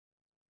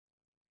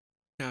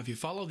Now, if you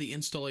follow the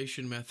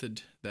installation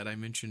method that I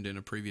mentioned in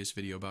a previous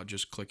video about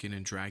just clicking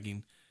and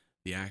dragging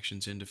the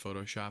actions into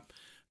Photoshop,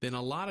 then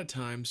a lot of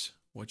times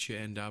what you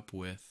end up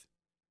with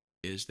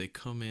is they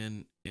come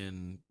in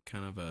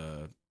kind of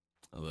a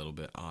little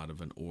bit odd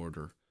of an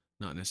order,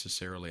 not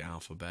necessarily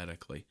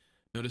alphabetically.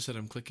 Notice that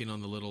I'm clicking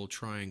on the little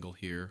triangle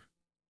here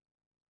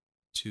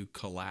to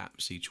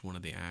collapse each one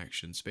of the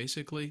actions.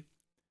 Basically,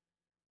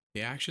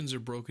 the actions are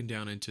broken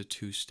down into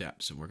 2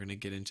 steps, and we're going to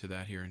get into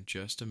that here in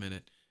just a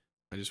minute.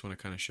 I just want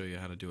to kind of show you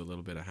how to do a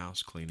little bit of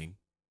house cleaning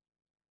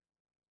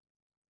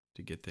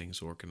to get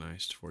things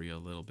organized for you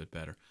a little bit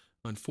better.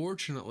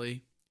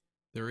 Unfortunately,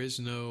 there is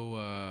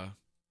no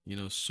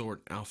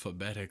sort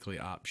alphabetically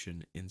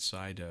option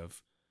inside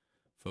of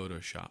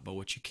Photoshop. But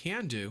what you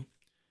can do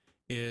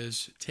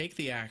is take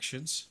the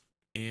actions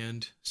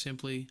and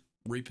simply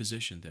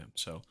reposition them.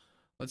 So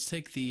let's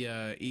take the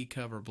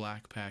eCover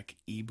Black Pack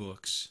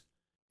ebooks,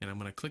 and I'm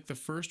going to click the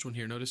first one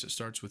here. Notice it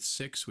starts with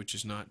 6, which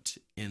is not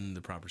in the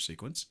proper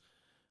sequence.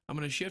 I'm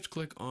going to shift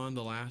click on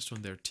the last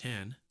one there,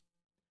 10,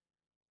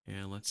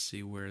 and let's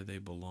see where they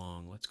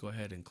belong. Let's go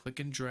ahead and click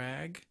and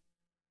drag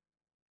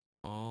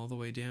all the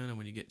way down, and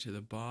when you get to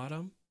the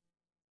bottom,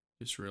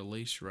 just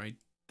release right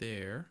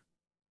there.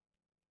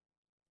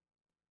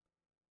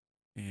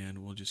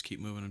 And we'll just keep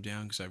moving them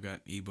down because I've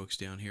got ebooks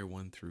down here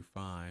 1 through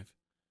 5.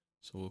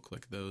 So we'll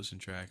click those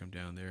and drag them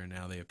down there, and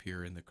now they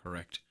appear in the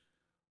correct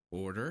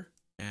order.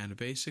 And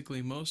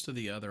basically most of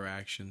the other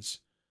actions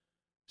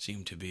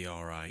seem to be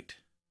all right.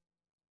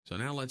 So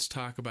now let's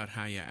talk about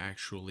how you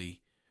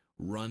actually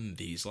run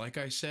these. Like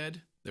I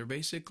said, they're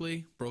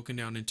basically broken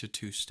down into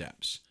 2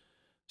 steps.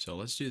 So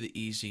let's do the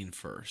easing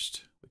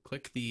first. We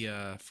click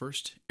the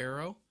first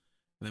arrow,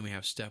 and then we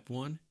have step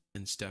 1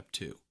 and step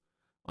 2.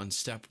 On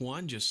step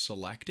 1, just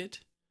select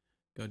it,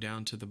 go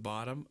down to the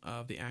bottom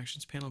of the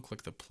actions panel,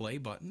 click the play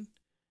button,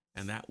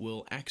 and that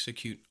will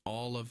execute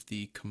all of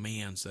the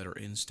commands that are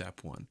in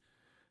step 1.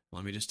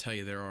 Let me just tell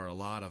you, there are a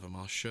lot of them.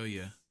 I'll show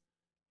you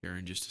here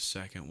in just a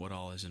second what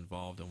all is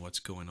involved and what's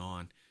going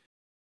on.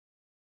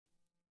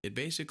 It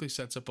basically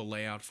sets up a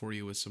layout for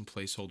you with some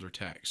placeholder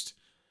text.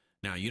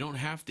 Now, you don't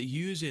have to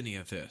use any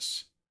of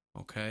this,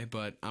 okay?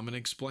 But I'm going to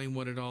explain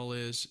what it all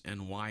is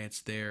and why it's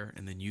there,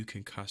 and then you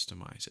can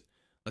customize it.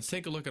 Let's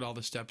take a look at all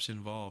the steps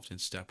involved in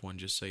step 1,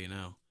 just so you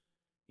know.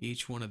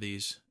 Each one of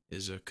these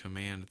is a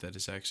command that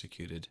is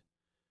executed,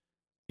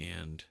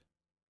 and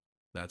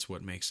that's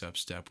what makes up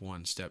step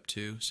 1. Step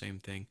 2, same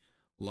thing.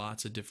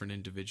 Lots of different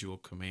individual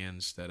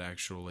commands that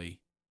actually,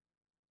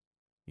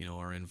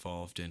 are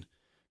involved in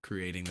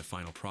creating the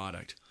final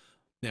product.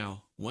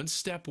 Now, once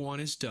step 1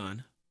 is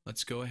done,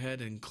 let's go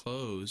ahead and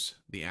close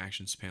the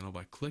actions panel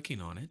by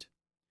clicking on it.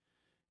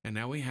 And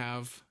now we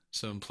have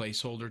some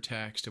placeholder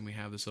text, and we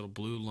have this little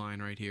blue line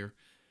right here.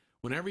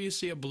 Whenever you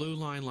see a blue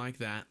line like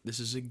that, this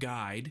is a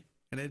guide,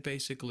 and it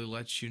basically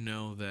lets you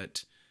know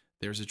that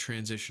there's a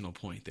transitional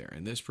point there.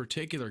 In this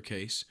particular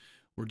case,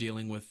 we're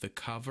dealing with the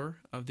cover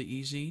of the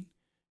e-zine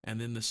and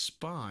then the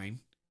spine,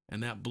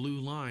 and that blue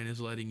line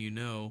is letting you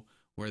know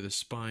where the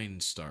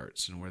spine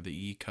starts and where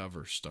the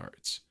e-cover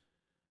starts.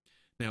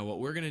 Now, what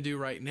we're going to do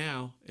right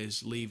now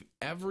is leave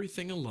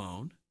everything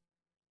alone,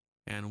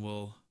 and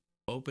we'll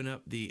open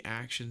up the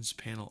actions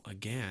panel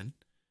again,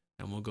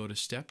 and we'll go to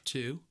step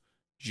 2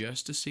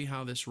 just to see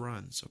how this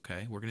runs,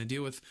 okay? We're going to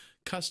deal with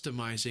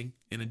customizing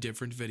in a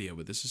different video,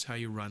 but this is how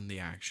you run the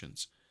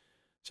actions.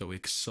 So we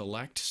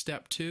select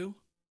step 2,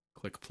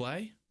 click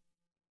play.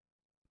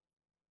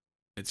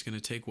 It's going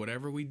to take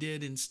whatever we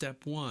did in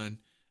step 1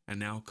 and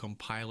now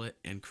compile it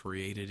and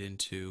create it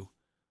into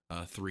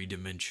a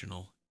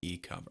 3-dimensional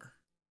e-cover.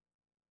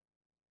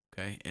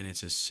 Okay, and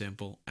it's as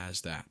simple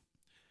as that.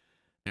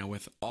 Now,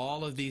 with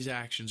all of these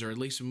actions, or at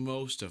least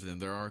most of them,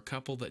 there are a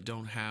couple that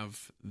don't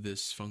have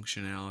this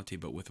functionality,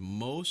 but with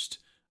most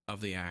of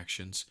the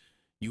actions,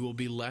 you will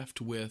be left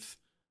with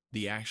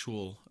the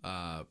actual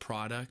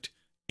product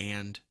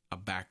and a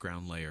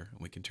background layer.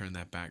 And we can turn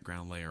that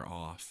background layer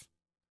off.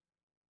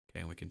 Okay,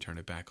 and we can turn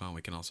it back on.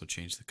 We can also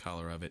change the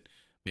color of it,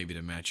 maybe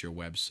to match your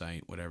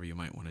website, whatever you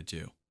might want to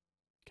do.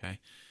 Okay,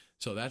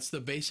 so that's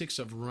the basics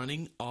of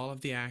running all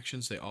of the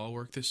actions. They all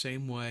work the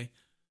same way.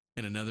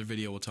 In another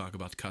video, we'll talk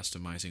about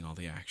customizing all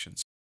the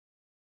actions.